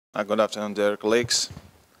Good afternoon, dear colleagues.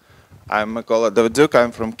 I'm Mykola Davydiuk.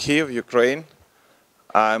 I'm from Kiev, Ukraine.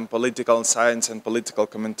 I'm political science and political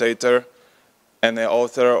commentator and the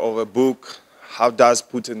author of a book, How Does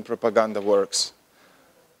Putin Propaganda Works?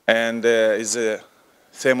 And is a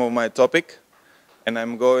theme of my topic. And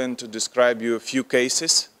I'm going to describe you a few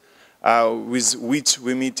cases with which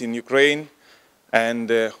we meet in Ukraine and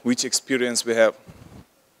which experience we have.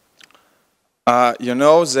 You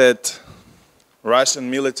know that Russian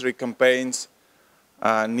military campaigns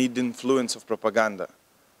need influence of propaganda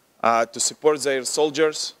to support their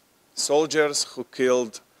soldiers who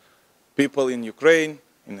killed people in Ukraine,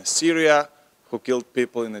 in Syria, who killed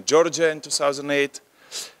people in Georgia in 2008.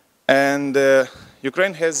 And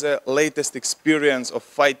Ukraine has the latest experience of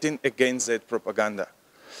fighting against that propaganda.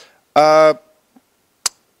 A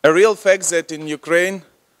real fact that in Ukraine,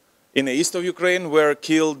 in the east of Ukraine, were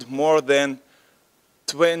killed more than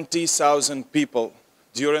 20,000 people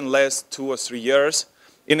during the last 2 or 3 years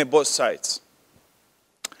in both sides.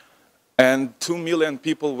 And 2 million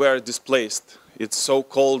people were displaced. It's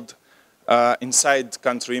so-called inside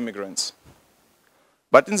country immigrants.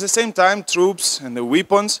 But in the same time, troops and the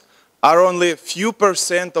weapons are only a few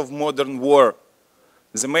percent of modern war.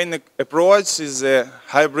 The main approach is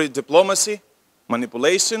hybrid diplomacy,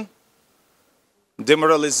 manipulation,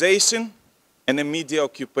 demoralization, and a media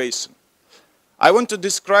occupation. I want to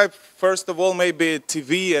describe, first of all, maybe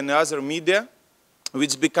TV and other media,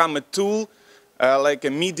 which become a tool, like a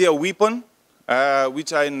media weapon,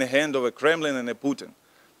 which are in the hand of a Kremlin and a Putin.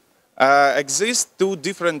 Exist two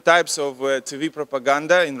different types of TV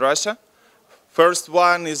propaganda in Russia. First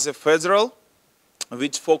one is a federal,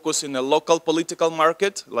 which focus in a local political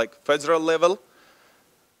market, like federal level.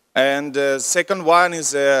 And the second one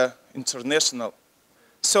is international.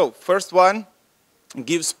 So, first one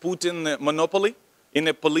gives Putin a monopoly in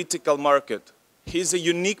a political market. He's a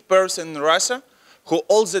unique person in Russia who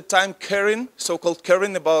all the time caring, so-called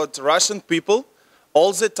caring about Russian people,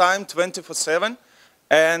 all the time, 24/7.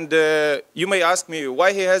 And you may ask me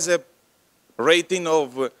why he has a rating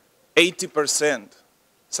of 80%.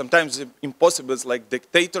 Sometimes it's impossible, it's like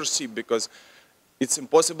dictatorship, because it's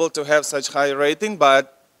impossible to have such high rating,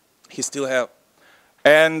 but he still have.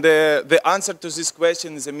 And the answer to this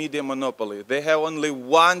question is a media monopoly. They have only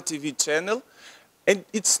one TV channel, and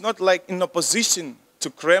it's not like in opposition to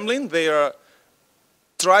Kremlin. They are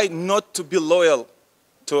try not to be loyal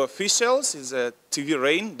to officials. It's a TV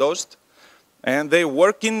reign, Dost. And they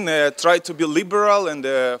working, try to be liberal and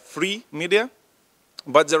free media.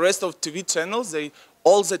 But the rest of TV channels, they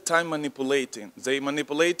all the time manipulating. They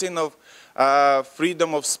manipulating of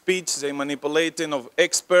freedom of speech. They manipulating of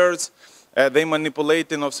experts. They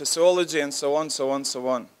manipulating of sociology and so on, so on, so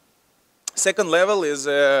on. Second level is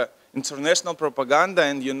international propaganda,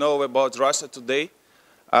 and you know about Russia Today.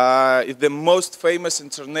 It's the most famous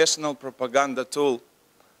international propaganda tool,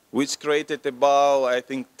 which created about, I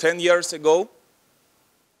think, 10 years ago,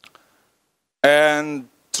 and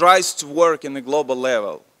tries to work in a global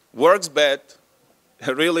level. Works bad,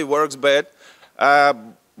 really works bad,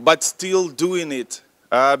 but still doing it.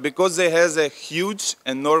 Because they have a huge,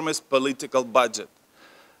 enormous political budget.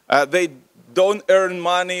 They don't earn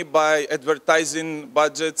money by advertising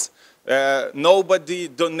budgets. Nobody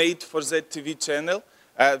donate for that TV channel.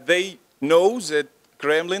 They know that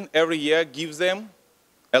Kremlin every year gives them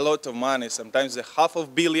a lot of money, sometimes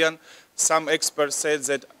 $500 million. Some experts said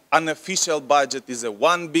that unofficial budget is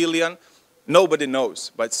 $1 billion. Nobody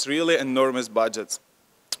knows, but it's really enormous budgets.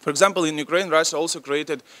 For example, in Ukraine, Russia also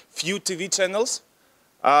created few TV channels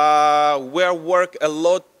where work a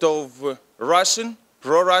lot of Russian,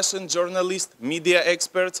 pro-Russian journalists, media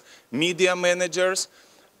experts, media managers.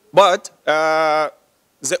 But the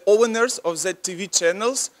owners of the TV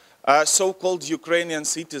channels are so-called Ukrainian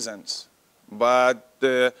citizens. But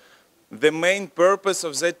the main purpose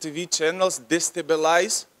of the TV channels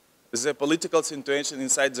destabilize the political situation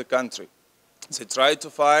inside the country. They try to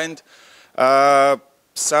find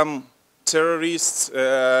some terrorists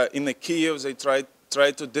in Kiev. They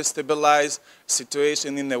try to destabilize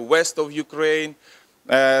situation in the west of Ukraine,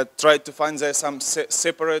 try to find there some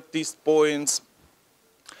separatist points.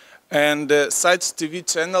 And such TV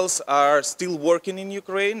channels are still working in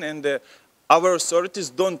Ukraine, and our authorities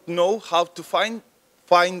don't know how to find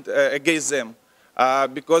against them,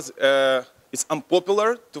 because it's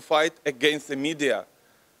unpopular to fight against the media.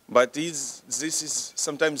 But this is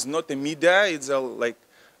sometimes not a media, it's like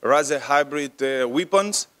rather hybrid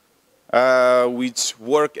weapons, which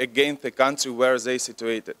work against the country where they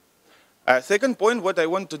situated. Second point, what I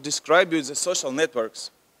want to describe you is the social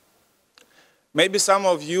networks. Maybe some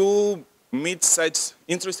of you meet such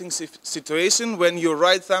interesting situation when you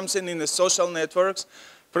write something in the social networks.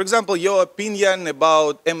 For example, your opinion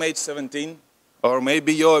about MH17, or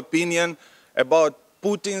maybe your opinion about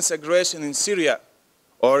Putin's aggression in Syria,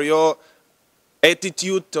 or your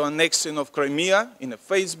attitude to annexion of Crimea in a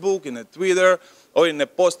Facebook, in a Twitter, or in a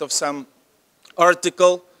post of some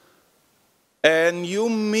article, and you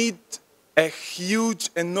meet a huge,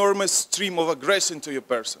 enormous stream of aggression to your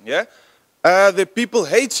person, yeah? The people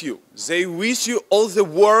hate you. They wish you all the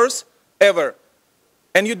worst ever.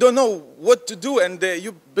 And you don't know what to do, and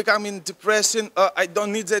you become in depression. I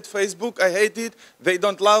don't need that Facebook, I hate it, they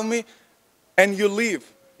don't love me. And you leave.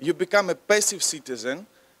 You become a passive citizen,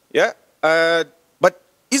 yeah? But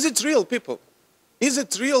is it real, people? Is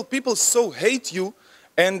it real people so hate you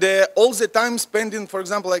and all the time spending, for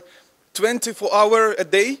example, like 24 hours a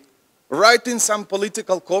day writing some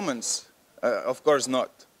political comments? Of course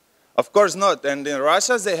not. Of course not. And in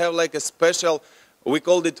Russia, they have like a special, we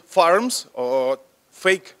called it farms or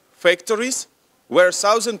fake factories, where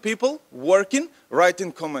 1,000 people working,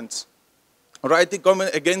 writing comments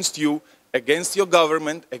against you, against your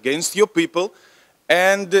government, against your people,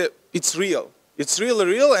 and it's real. It's really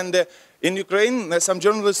real, and in Ukraine, some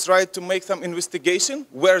journalists try to make some investigation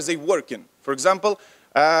where they working. For example,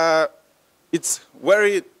 it's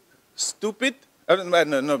very stupid,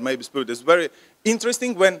 no, maybe stupid, it's very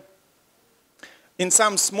interesting when in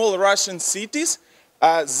some small Russian cities,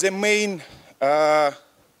 the main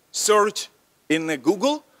search in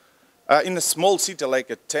Google, in a small city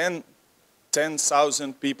like a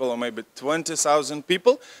 10,000 people or maybe 20,000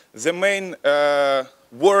 people, the main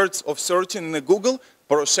words of searching in Google,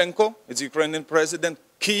 Poroshenko, it's the Ukrainian president,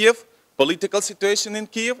 Kiev, political situation in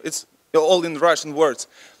Kiev, it's all in Russian words.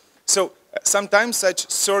 So sometimes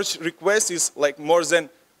such search request is like more than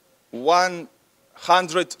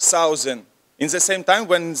 100,000. In the same time,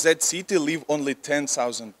 when in that city live only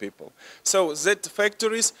 10,000 people. So that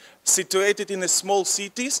factories situated in the small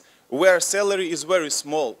cities where salary is very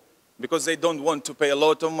small because they don't want to pay a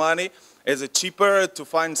lot of money. It's cheaper to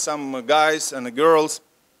find some guys and girls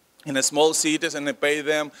in a small cities and they pay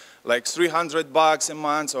them like $300 a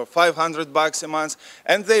month or $500 a month.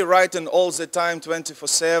 And they write in all the time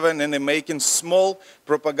 24/7 and they're making small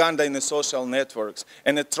propaganda in the social networks.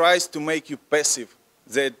 And it tries to make you passive.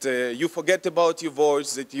 That you forget about your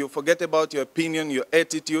voice, that you forget about your opinion, your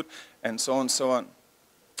attitude, and so on, so on.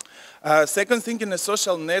 Second thing in the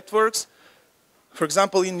social networks, for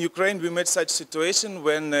example, in Ukraine, we met such situation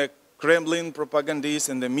when Kremlin propagandists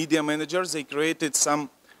and the media managers, they created some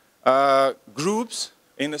groups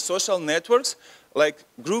in the social networks, like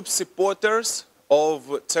group supporters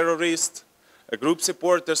of terrorists, group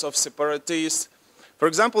supporters of separatists. For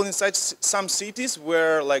example, in such some cities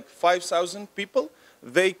where like 5,000 people,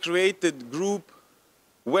 they created group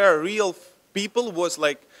where real people was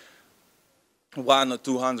like 1 or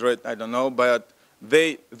 200, I don't know, but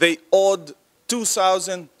they owed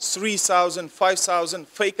 2,000, 3,000, 5,000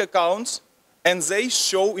 fake accounts, and they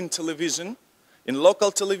show in television, in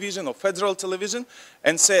local television or federal television,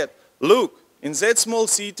 and said, look, in that small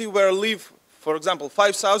city where live, for example,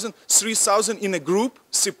 5,000, 3,000 in a group,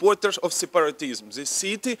 supporters of separatism. This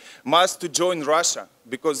city must to join Russia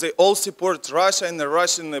because they all support Russia and the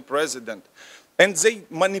Russian president. And they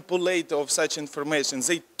manipulate of such information.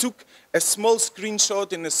 They took a small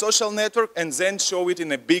screenshot in a social network and then show it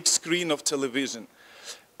in a big screen of television.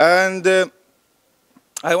 And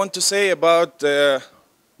I want to say about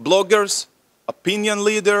bloggers, opinion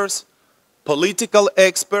leaders, political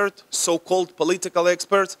experts, so-called political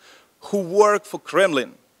experts, who work for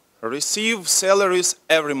Kremlin, receive salaries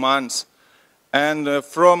every month. And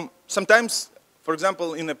from sometimes, for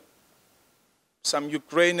example, in some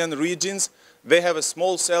Ukrainian regions, they have a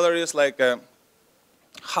small salaries like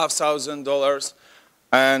 $500,000.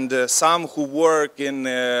 And some who work in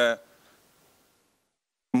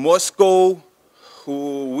Moscow,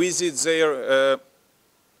 who visit their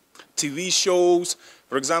TV shows,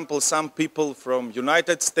 for example, some people from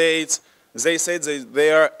United States, they said they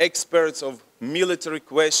are experts of military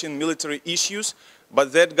question, military issues,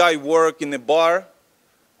 but that guy work in a bar,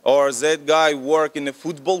 or that guy work in a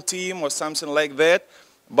football team or something like that,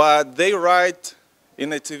 but they write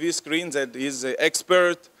in a TV screen that he's an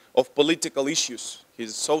expert of political issues.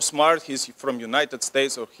 He's so smart, he's from United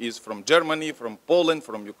States, or he's from Germany, from Poland,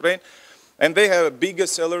 from Ukraine, and they have bigger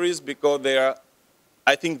salaries because they are,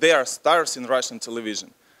 I think they are stars in Russian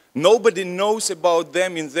television. Nobody knows about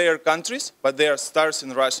them in their countries, but they are stars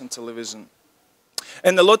in Russian television.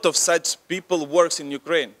 And a lot of such people works in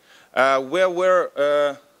Ukraine. Where were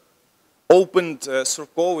opened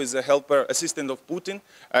Surkov is a helper, assistant of Putin,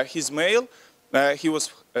 his mail,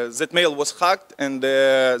 that mail was hacked, and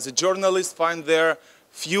the journalists find there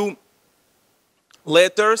few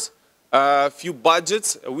letters, few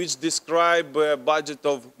budgets which describe budget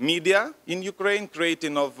of media in Ukraine,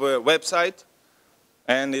 creating of a website.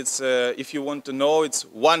 And it's, if you want to know, it's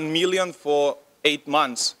 1 million for 8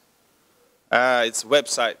 months. It's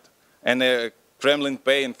website, and Kremlin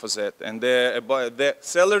paying for that. And the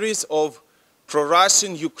salaries of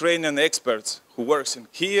pro-Russian Ukrainian experts who works in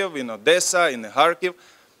Kiev, in Odessa, in Kharkiv,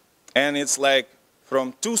 and it's like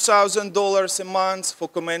from $2,000 a month for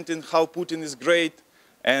commenting how Putin is great,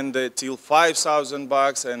 and till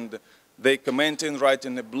 $5,000, and they commenting,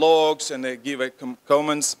 writing the blogs, and they give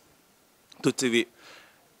comments to TV.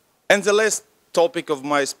 And the last topic of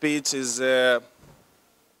my speech is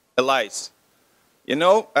allies. You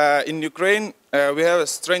know, in Ukraine, we have a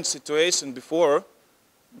strange situation before.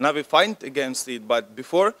 Now we fight against it, but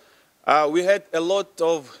before, we had a lot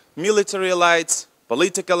of military allies,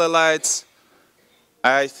 political allies,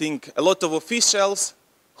 I think a lot of officials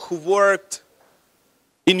who worked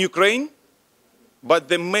in Ukraine, but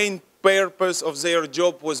the main purpose of their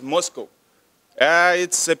job was Moscow.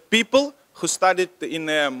 It's people who studied in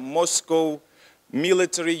Moscow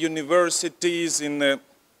military universities, in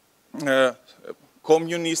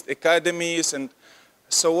communist academies, and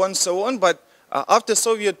so on. But after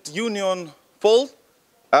Soviet Union fall,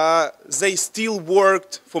 they still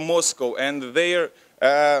worked for Moscow, and their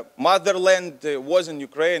motherland wasn't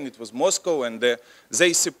Ukraine, it was Moscow, and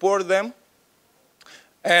they support them.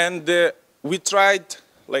 And we tried,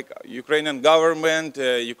 like Ukrainian government,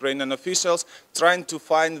 Ukrainian officials, trying to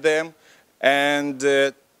find them and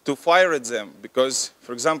to fire at them. Because,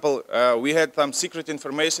 for example, we had some secret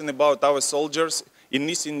information about our soldiers in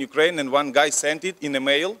eastern Ukraine, and one guy sent it in a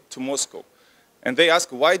mail to Moscow. And they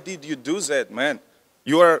asked, why did you do that, man?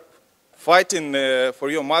 You are fighting for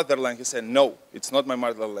your motherland. He said, no, it's not my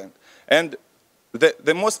motherland. And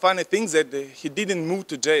the most funny thing is that he didn't move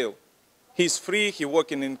to jail. He's free, he's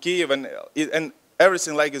working in Kiev, and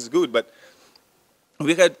everything like is good. But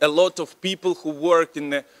we had a lot of people who worked in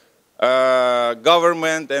the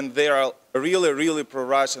government, and they are really, really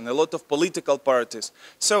pro-Russian, a lot of political parties.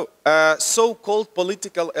 So, so-called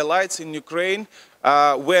political elites in Ukraine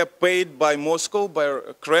were paid by Moscow, by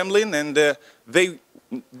Kremlin, and they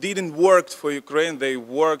didn't work for Ukraine, they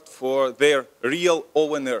worked for their real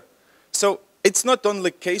owner. So it's not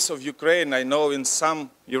only case of Ukraine. I know in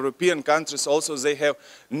some European countries also they have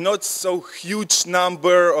not so huge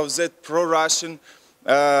number of that pro-Russian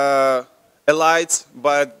elites,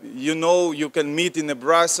 but you know, you can meet in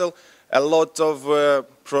Brussels a lot of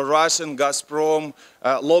pro-Russian Gazprom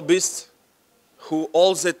lobbyists who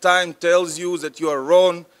all the time tells you that you are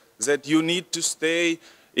wrong, that you need to stay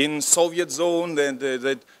in Soviet zone, and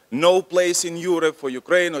that no place in Europe for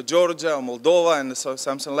Ukraine or Georgia or Moldova, and so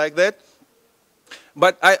something like that.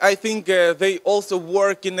 But I think they also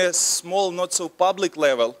work in a small, not so public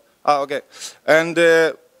level. Okay. And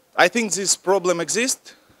I think this problem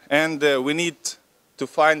exists, and we need to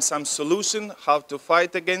find some solution how to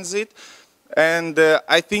fight against it. And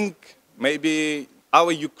I think maybe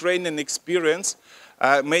our Ukrainian experience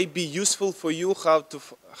may be useful for you how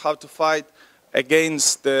to fight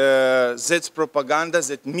against that propaganda,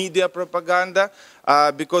 that media propaganda,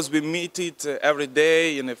 because we meet it every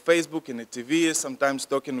day in a Facebook, in a TV, sometimes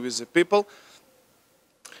talking with the people.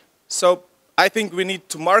 So I think we need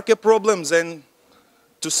to mark the problems and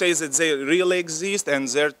to say that they really exist, and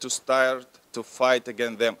there to start to fight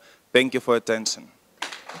against them. Thank you for attention.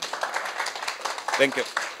 Thank you.